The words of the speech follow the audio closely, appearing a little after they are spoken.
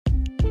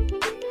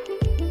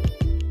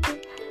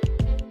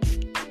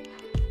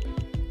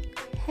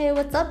Hey,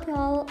 what's up,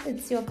 y'all?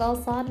 It's your girl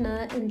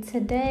Sadhana, and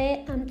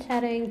today I'm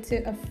chatting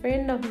to a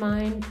friend of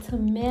mine,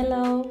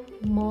 Tumelo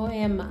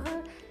Moema.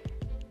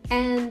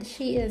 And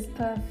she is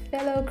a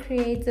fellow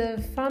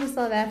creative from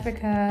South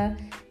Africa.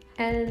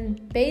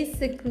 And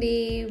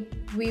basically,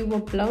 we were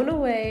blown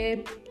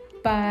away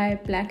by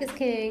Black is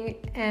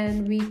King,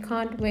 and we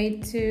can't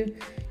wait to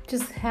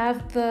just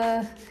have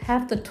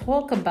the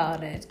talk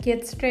about it,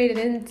 get straight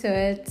into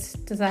it,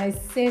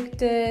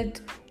 dissect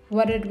it.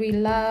 What did we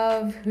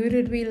love? Who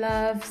did we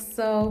love?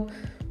 So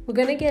we're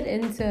going to get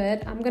into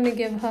it. I'm going to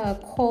give her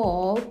a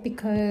call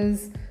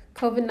because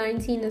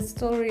COVID-19 is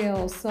still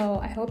real. So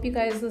I hope you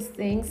guys are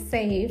staying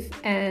safe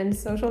and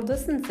social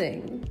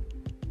distancing.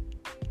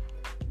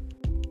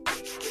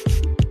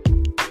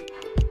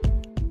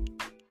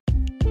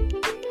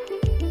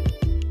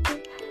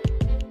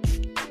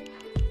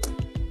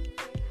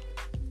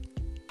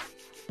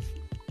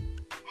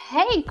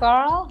 Hey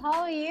girl,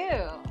 how are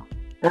you?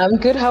 I'm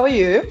good. How are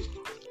you?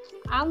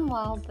 I'm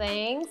well,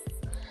 thanks.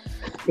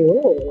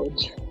 Good.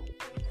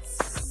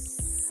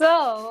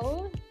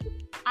 So,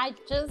 I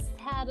just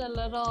had a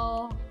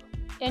little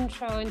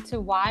intro into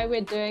why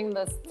we're doing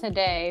this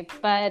today,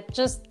 but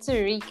just to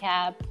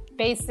recap,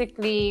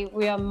 basically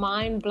we are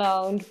mind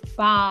blown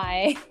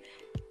by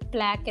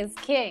Black is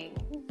King.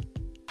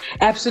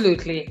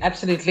 Absolutely.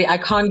 I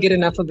can't get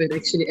enough of it,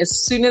 actually.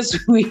 As soon as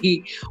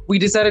we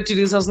decided to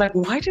do this, I was like,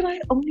 why did I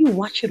only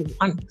watch it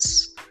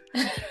once?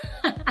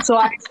 So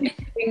I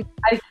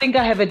think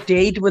I have a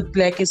date with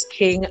Black is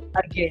King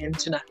again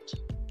tonight.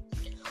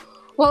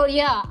 Well,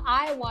 yeah,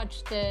 I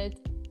watched it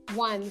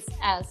once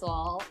as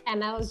well,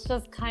 and I was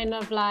just kind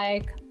of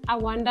like, I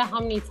wonder how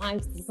many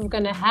times this is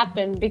going to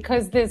happen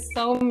because there's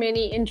so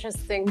many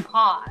interesting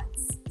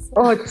parts.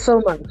 Oh, it's so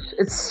much.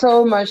 It's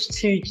so much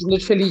to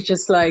literally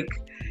just like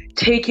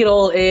take it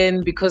all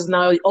in, because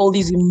now all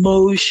these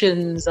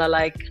emotions are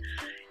like,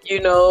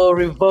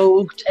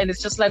 revoked, and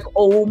it's just like,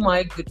 oh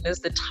my goodness,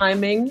 the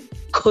timing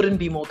couldn't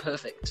be more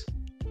perfect.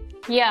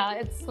 Yeah,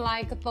 it's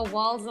like the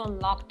world's on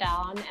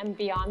lockdown and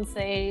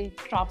Beyonce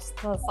drops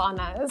this on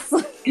us.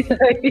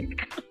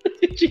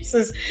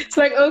 Jesus, it's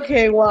like,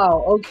 okay,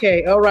 wow,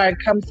 okay, all right,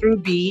 come through,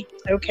 B,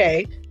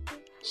 okay.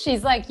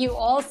 She's like, you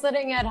all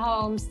sitting at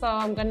home, so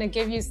I'm going to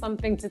give you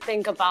something to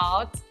think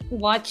about.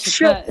 Watch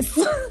this.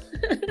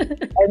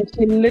 And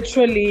she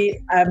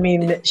literally,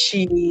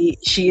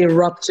 she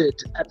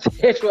erupted.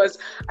 It was,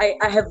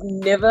 I've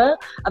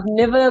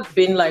never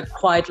been like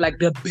quite like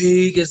the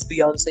biggest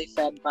Beyonce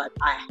fan, but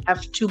I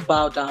have to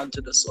bow down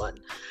to this one.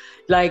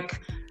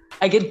 Like,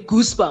 I get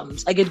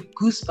goosebumps.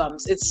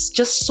 It's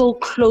just so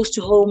close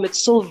to home.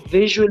 It's so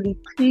visually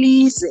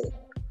pleasing.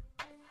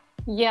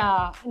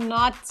 Yeah,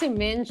 not to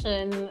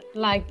mention,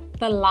 like,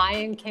 The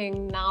Lion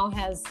King now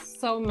has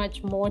so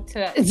much more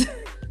to it.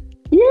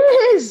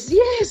 Yes.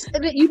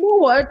 And you know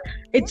what?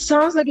 It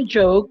sounds like a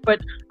joke,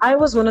 but I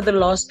was one of the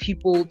last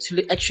people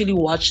to actually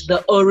watch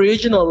the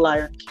original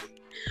Lion King.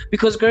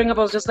 Because growing up,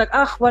 I was just like,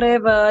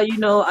 whatever,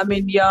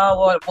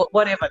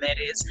 whatever that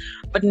is.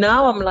 But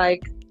now I'm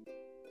like,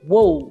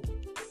 whoa.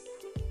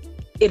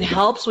 It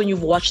helps when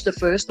you've watched the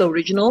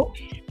original,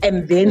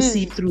 and then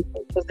see through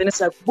it. Because then it's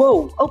like,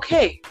 whoa,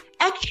 okay.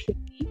 Actually,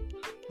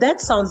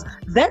 that's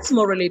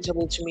more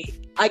relatable to me.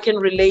 I can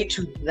relate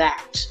to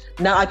that.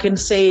 Now I can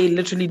say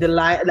literally the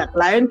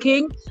Lion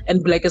King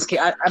and Black is King.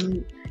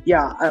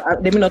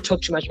 Let me not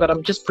talk too much, but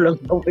I'm just blown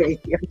away.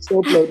 I'm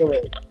so blown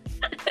away.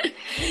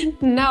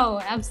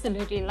 No,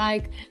 absolutely.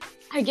 Like,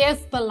 I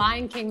guess The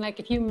Lion King, like,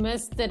 if you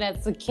missed it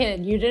as a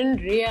kid, you didn't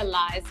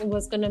realize it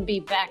was going to be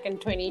back in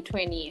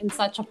 2020 in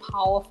such a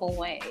powerful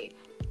way.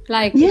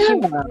 Like, yeah.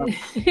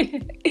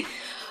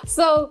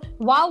 So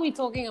while we're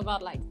talking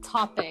about like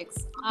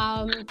topics,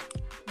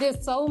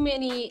 there's so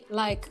many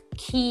like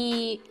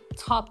key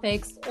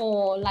topics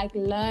or like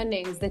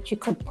learnings that you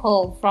could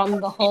pull from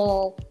the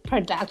whole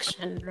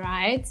production,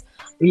 right?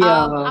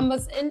 Yeah.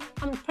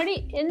 I'm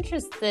pretty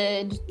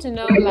interested to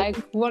know, like,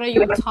 what are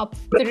your top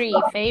 3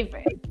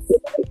 favorites?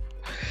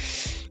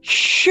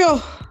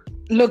 Sure.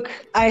 Look,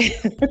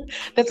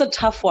 that's a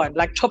tough one.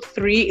 Like, top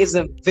 3 is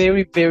a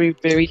very, very,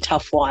 very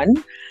tough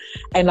one.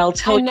 And I'll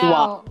tell you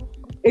why.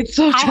 It's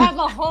so tough. I have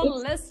a whole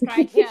list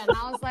right here, and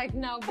I was like,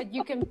 no, but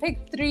you can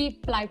pick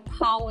 3 like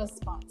power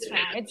spots,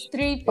 right? It's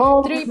three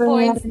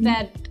points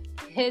that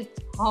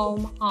hit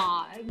home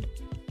hard.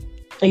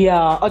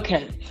 Yeah,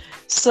 okay.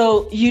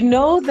 So you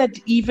know that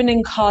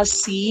evening car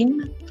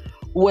scene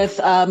with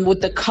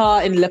the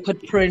car in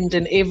leopard print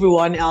and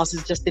everyone else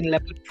is just in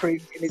leopard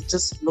print, and it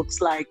just looks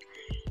like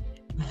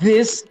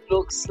this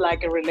looks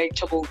like a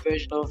relatable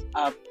version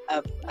of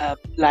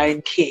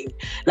Lion King.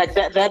 Like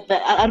that.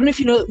 I don't know if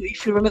you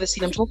remember the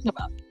scene I'm talking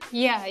about.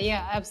 Yeah,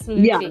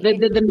 absolutely. Yeah,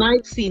 the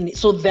night scene.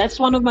 So that's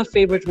one of my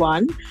favorite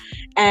one,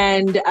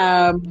 and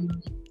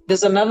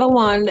there's another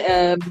one,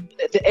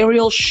 the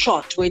aerial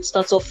shot where it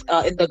starts off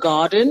in the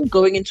garden,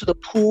 going into the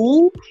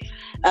pool.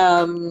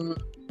 I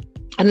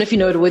don't know if you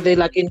know it, where they're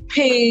like in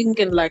pink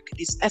and like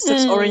these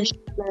Essex orange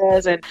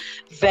dancers, and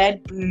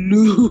that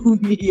blew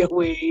me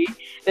away.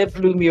 That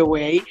blew me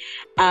away.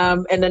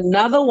 And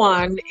another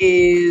one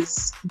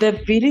is the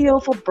video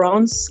for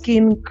Brown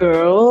Skin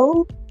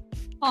Girl.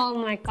 Oh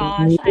my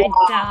gosh, I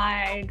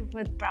died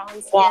with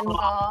Brown Skin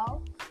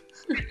Girl.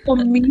 For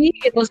me,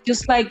 it was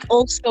just like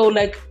also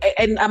like,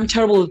 and I'm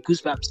terrible with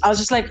goosebumps. I was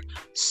just like,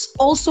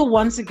 also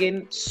once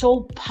again,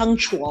 so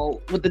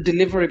punctual with the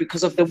delivery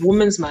because of the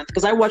Women's Month.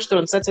 Because I watched it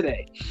on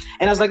Saturday,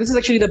 and I was like, this is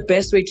actually the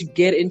best way to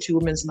get into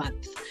Women's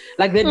Month.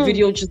 Like that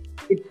video,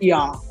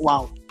 yeah,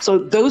 wow. So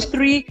those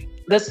three,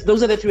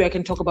 those are the three I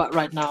can talk about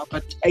right now.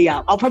 But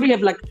yeah, I'll probably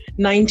have like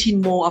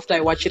 19 more after I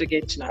watch it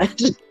again tonight.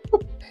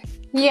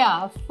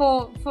 Yeah,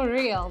 for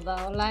real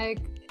though, like.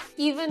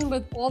 Even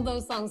with all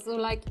those songs, so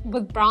like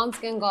with Brown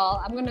Skin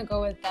Girl, I'm gonna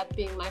go with that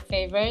being my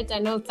favorite. I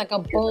know it's like a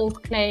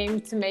bold claim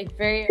to make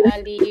very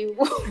early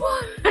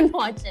when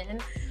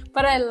watching,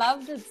 but I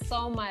loved it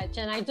so much,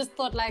 and I just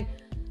thought like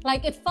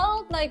it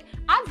felt like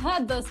I've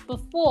heard this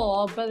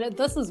before, but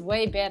this is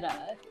way better.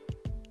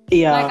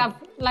 Yeah.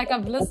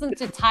 I've listened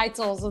to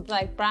titles with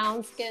like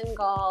Brown Skin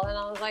Girl, and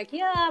I was like,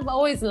 yeah, I've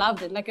always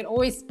loved it. Like it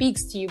always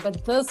speaks to you,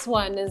 but this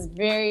one is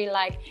very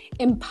like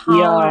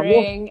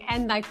empowering,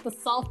 and like the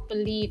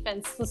self-belief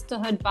and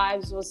sisterhood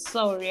vibes was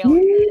so real.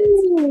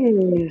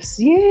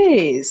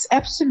 Yes,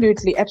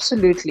 absolutely.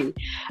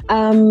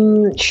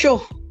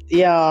 Sure.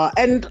 Yeah,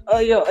 and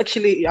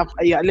actually,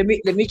 yeah. Let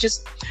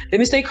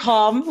me stay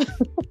calm.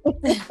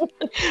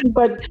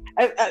 But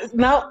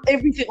now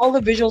everything, all the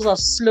visuals are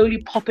slowly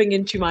popping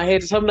into my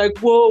head. So I'm like,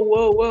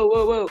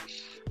 whoa.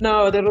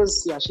 No,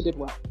 she did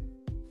well.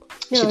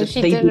 No,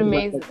 she did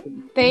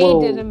amazing. They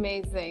did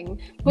amazing.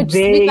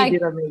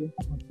 Did amazing.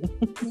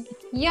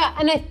 Yeah,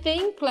 and I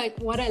think like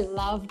what I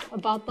loved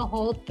about the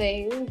whole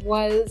thing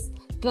was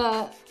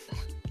the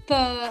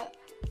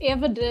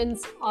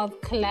evidence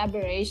of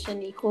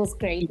collaboration equals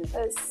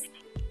greatness.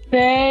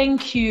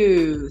 Thank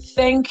you.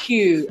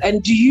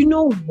 And do you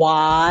know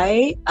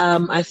why?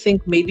 I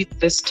think maybe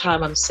this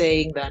time I'm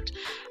saying that,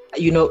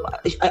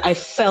 I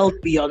felt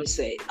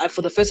Beyonce.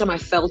 For the first time I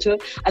felt her.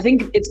 I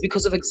think it's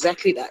because of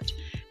exactly that.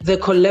 The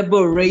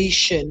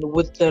collaboration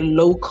with the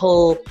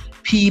local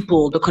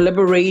people, the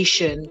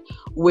collaboration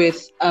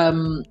with,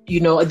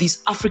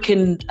 these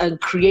African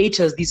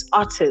creators, these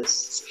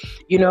artists,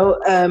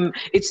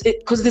 it's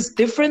because there's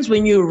difference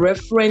when you're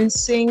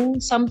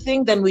referencing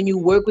something than when you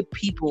work with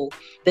people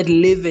that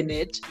live in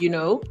it,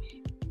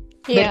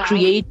 that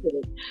create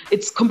it.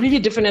 It's completely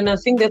different. And I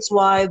think that's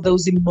why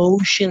those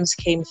emotions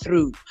came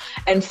through.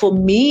 And for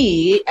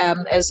me,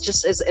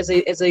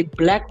 as a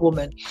Black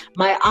woman,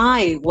 my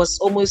eye was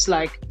almost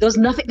like, there's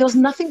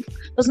nothing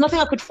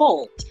I could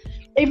fault.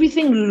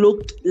 Everything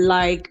looked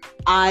like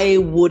I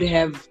would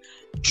have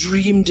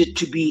dreamed it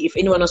to be. If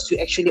anyone was to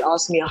actually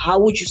ask me, how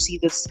would you see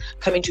this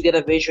coming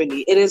together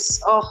visually? It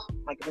is, oh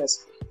my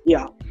goodness.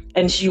 Yeah.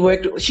 And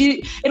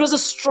it was a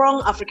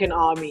strong African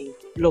army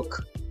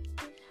look.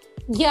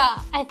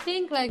 Yeah, I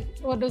think like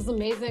what was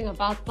amazing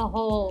about the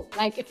whole,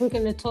 like if we're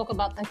going to talk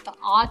about like the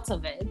art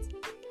of it.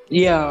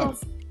 Yeah.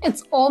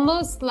 It's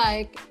almost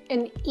like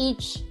in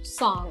each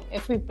song,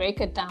 if we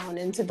break it down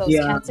into those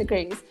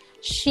categories,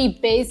 she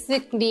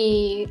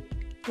basically,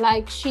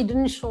 like, she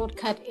didn't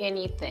shortcut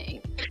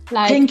anything.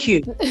 Like, thank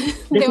you.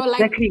 There were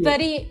like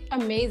 30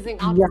 amazing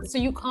outfits, so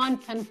you can't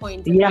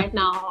pinpoint it right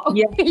now.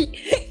 You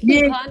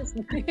can't.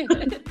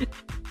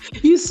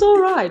 You're so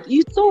right.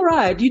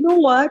 You know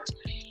what?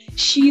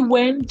 She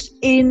went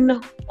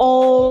in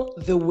all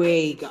the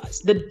way, guys.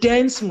 The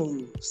dance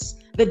moves,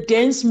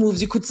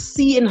 you could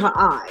see in her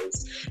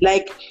eyes.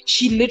 Like,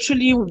 she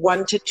literally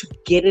wanted to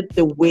get it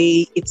the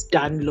way it's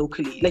done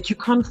locally. Like, you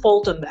can't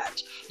fault on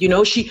that.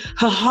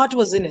 Her heart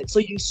was in it. So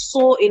you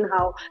saw in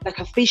how, like,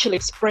 her facial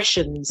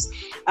expressions.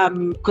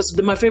 Because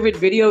my favorite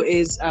video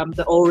is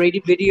the Already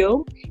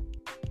video.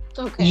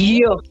 Okay.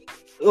 Yeah.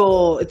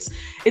 Oh,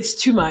 it's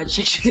too much.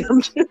 Actually,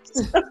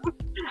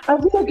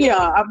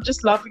 I'm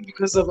just laughing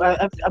because of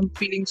I'm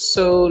feeling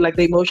so like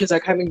the emotions are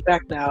coming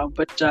back now.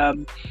 But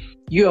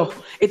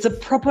it's a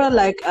proper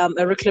like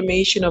a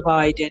reclamation of our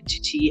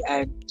identity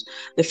and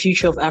the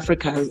future of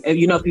Africa.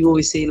 People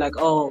always say like,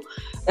 "Oh,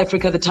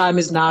 Africa, the time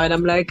is now," and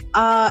I'm like,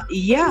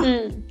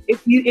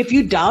 If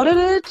you doubted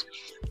it,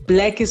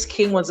 Black is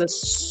King was a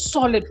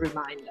solid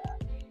reminder.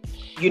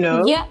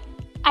 Yeah,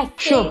 I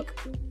think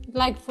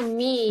like for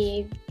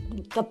me,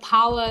 the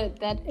power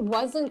that it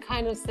wasn't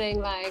kind of saying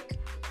like,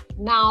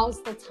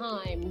 now's the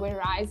time, we're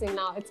rising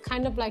now. It's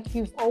kind of like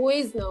you've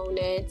always known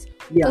it.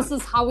 This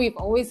is how we've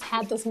always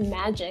had this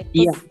magic,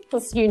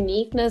 this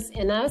uniqueness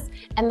in us,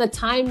 and the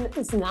time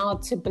is now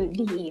to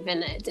believe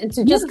in it and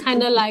to just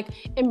kind of like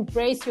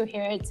embrace your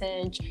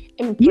heritage,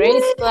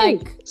 embrace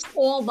like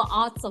all the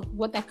arts of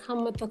what that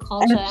come with the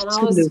culture. Absolutely. And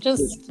I was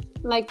just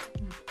like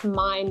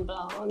mind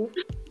blown.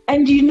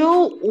 And you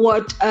know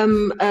what?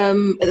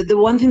 The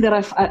one thing that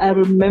I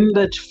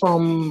remembered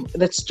from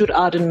that stood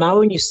out, and now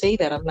when you say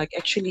that, I'm like,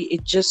 actually,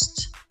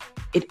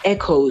 it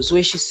echoes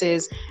where she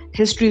says,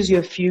 "History is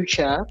your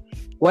future.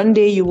 One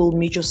day you will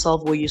meet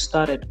yourself where you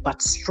started,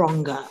 but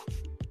stronger."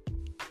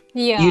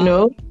 you Yeah.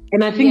 know?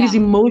 And I think Yeah. these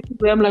emotions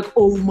where I'm like,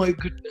 oh my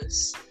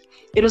goodness.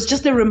 It was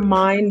just a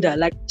reminder,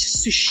 like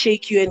just to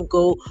shake you and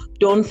go,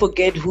 don't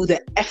forget who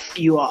the F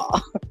you are.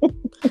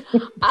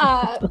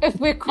 If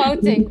we're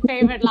quoting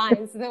favorite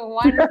lines, the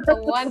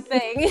one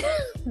thing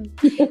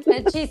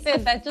that she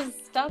said that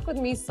just stuck with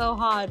me so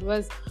hard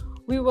was,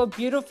 "We were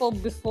beautiful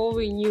before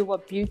we knew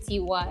what beauty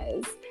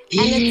was."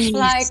 And it's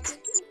like, Yes.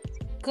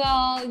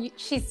 girl,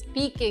 she's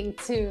speaking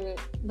to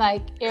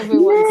like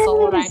everyone's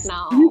soul right Yes. You're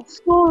now.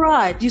 so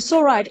right. You're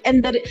so right.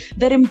 And that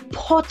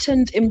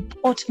important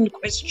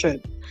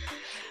question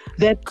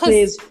that Cause,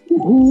 says,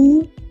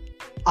 who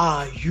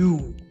are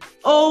you?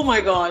 Oh my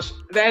gosh.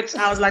 I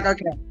was like,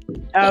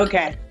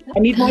 okay. I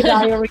need my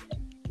diary,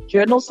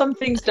 journal some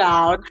things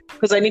down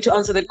because I need to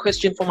answer that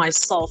question for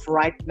myself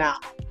right now.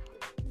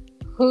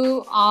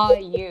 who are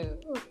you?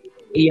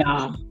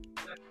 Yeah.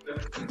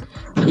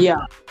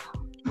 Yeah.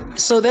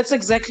 So that's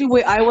exactly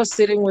where I was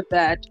sitting with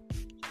that.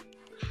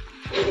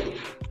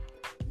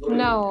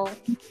 No.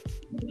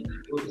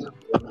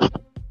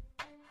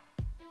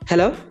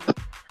 Hello?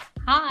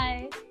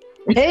 Hi.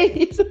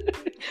 Hey,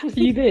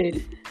 you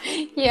did.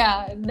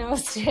 Yeah, no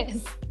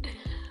stress.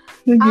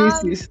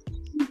 Yes, yes.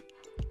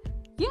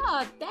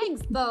 Yeah,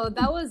 thanks though.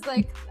 That was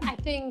like, I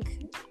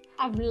think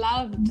I've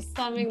loved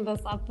summing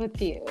this up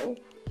with you.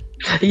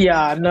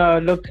 Yeah, no,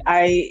 look,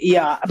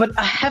 but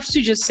I have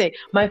to just say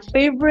my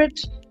favorite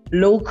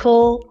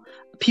local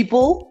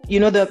people,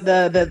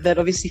 that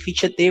obviously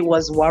featured there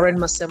was Warren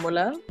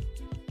Masemola.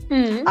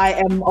 Mm. I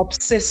am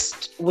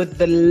obsessed with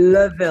the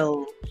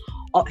level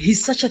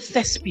he's such a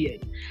thespian,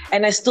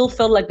 and I still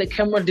felt like the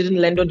camera didn't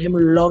land on him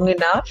long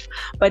enough.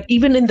 But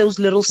even in those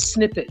little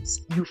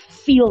snippets, you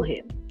feel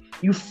him.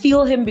 You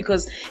feel him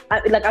because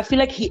I feel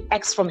like he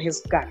acts from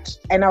his gut.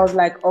 And I was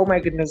like, oh my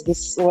goodness,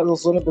 this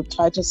was one of the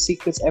tightest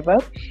secrets ever.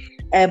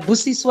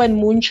 Busiswa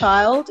and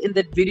Moonchild in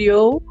that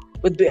video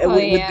with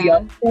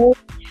Beyonce.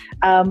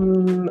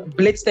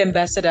 Blitz the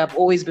Ambassador, I've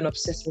always been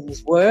obsessed with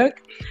his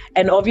work.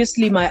 And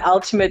obviously my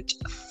ultimate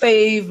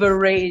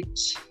favorite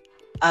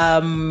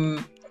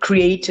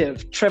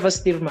creative, Trevor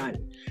Stearman,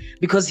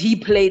 because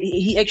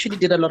he actually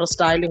did a lot of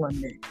styling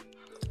on there.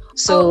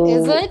 So,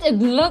 is it? It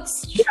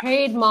looks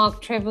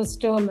trademark Trevor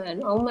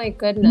Stearman. Oh my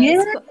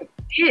goodness.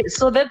 Yeah.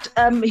 So that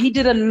he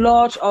did a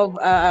lot of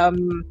I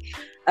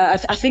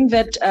think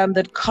that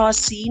car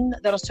scene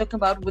that I was talking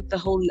about with the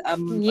whole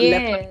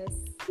yes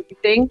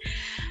thing.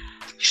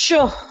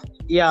 Sure.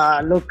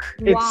 Yeah, look,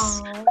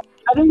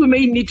 I think we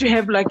may need to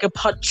have like a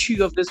part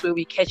 2 of this where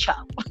we catch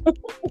up.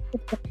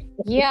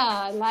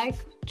 Yeah, like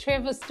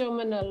Trevor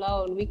Stearman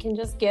alone, we can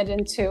just get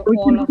into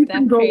all of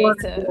that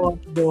creative.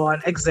 Go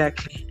on.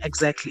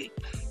 Exactly.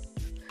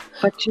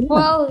 But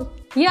well,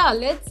 yeah,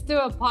 let's do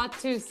a part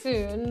 2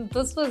 soon.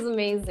 This was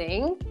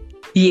amazing.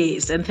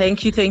 Yes, and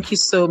thank you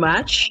so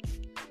much.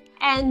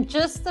 And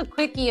just a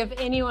quickie, if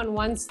anyone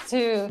wants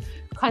to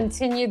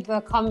continue the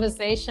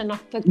conversation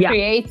of the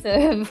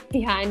creative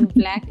behind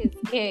Black is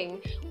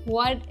King,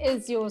 what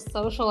is your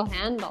social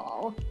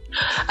handle?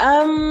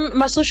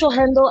 My social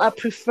handle, I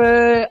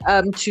prefer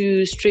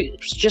to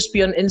just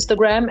be on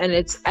Instagram, and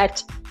it's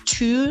at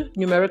 2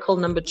 numerical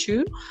number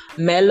 2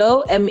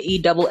 Mellow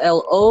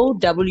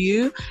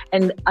MELLOW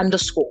and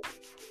 _.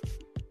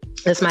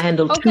 That's my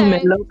handle. 2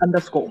 Mellow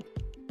 _.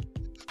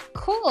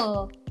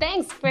 Cool.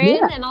 Thanks,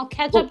 friend, and I'll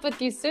catch up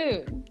with you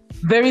soon.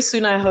 Very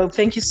soon, I hope.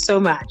 Thank you so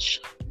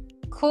much.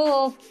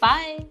 Cool.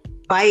 Bye.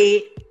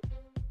 Bye.